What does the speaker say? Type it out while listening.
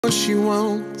what she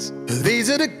wants. These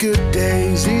are the good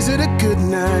days, these are the good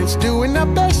nights, doing our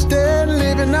best and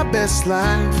living our best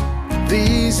life.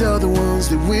 These are the ones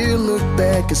that we'll look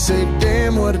back and say,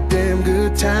 damn, what a damn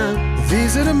good time.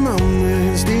 These are the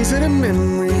moments, these are the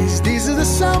memories, these are the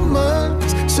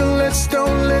summers. So let's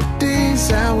don't let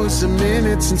these hours and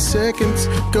minutes and seconds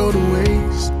go to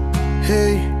waste.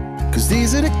 Hey, 'cause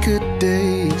these are the good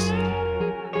days.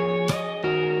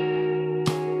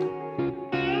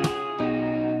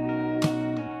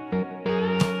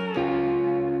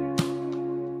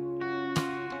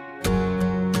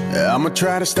 I'ma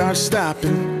try to start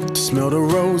stopping, smell the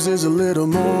roses a little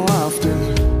more often.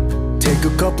 Take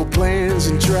a couple plans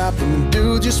and drop them and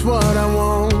do just what I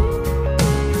want.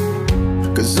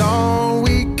 'Cause all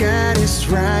we got is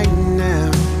right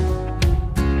now.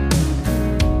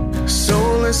 So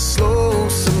let's slow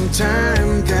some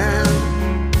time down.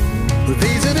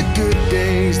 These are the good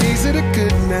days, these are the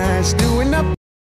good nights, doing our